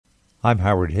I'm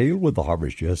Howard Hale with the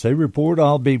Harvest USA Report.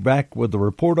 I'll be back with a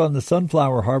report on the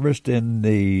sunflower harvest in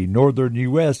the northern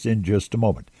U.S. in just a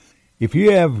moment. If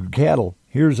you have cattle,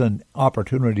 here's an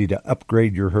opportunity to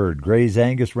upgrade your herd. Gray's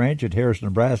Angus Ranch at Harris,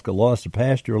 Nebraska lost a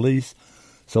pasture lease,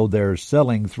 so they're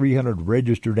selling 300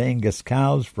 registered Angus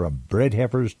cows, from bred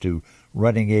heifers to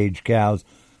running-age cows.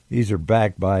 These are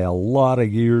backed by a lot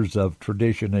of years of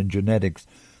tradition and genetics.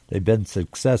 They've been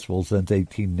successful since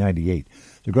 1898.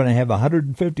 They're going to have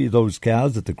 150 of those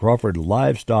cows at the Crawford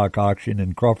Livestock Auction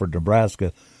in Crawford,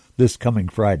 Nebraska this coming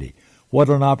Friday. What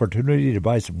an opportunity to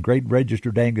buy some great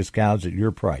registered Angus cows at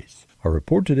your price. Our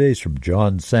report today is from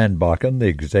John Sandbakken, the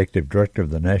Executive Director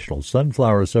of the National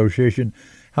Sunflower Association.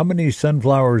 How many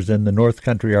sunflowers in the North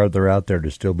Country are there out there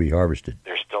to still be harvested?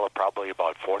 There's still probably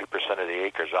about 40% of the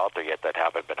acres out there yet that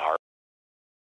haven't been harvested.